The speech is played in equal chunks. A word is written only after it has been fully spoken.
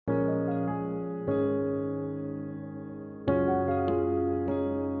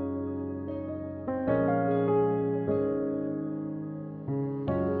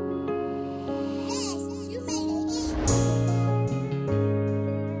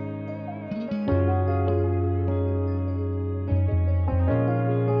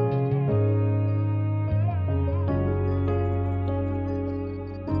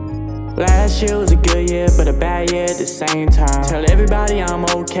Last year was a good year, but a bad year at the same time. Tell everybody I'm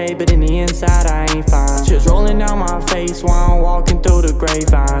okay, but in the inside I ain't fine. Tears rolling down my face while I'm walking through the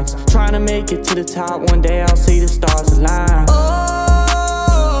grapevines. Trying to make it to the top, one day I'll see the stars align.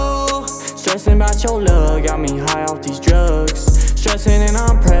 Oh, stressing about your love, got me high off these drugs. Stressing and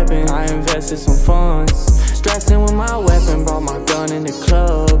I'm prepping, I invested some funds. Stressing with my weapon, brought my gun in the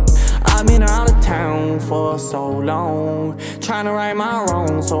club. I've been out of town for so long, trying to right my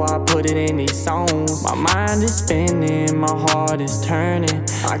wrongs, so I put it in these songs. My mind is spinning, my heart is turning.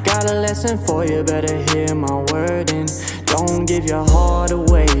 I got a lesson for you, better hear my wording. Don't give your heart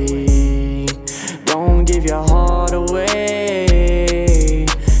away, don't give your heart away.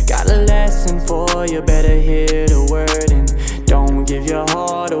 Got a lesson for you, better hear the wording. Don't give your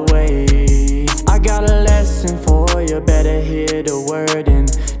heart away. I got a lesson for you, better hear the wording.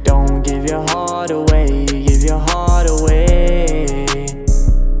 Don't give your heart away, give your heart away.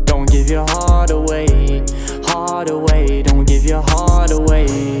 Don't give your heart away, heart away. Don't give your heart away.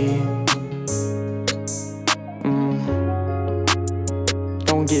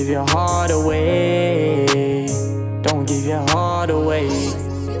 Don't give your heart away. Don't give your heart away,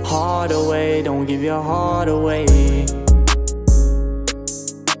 heart away. Don't give your heart away.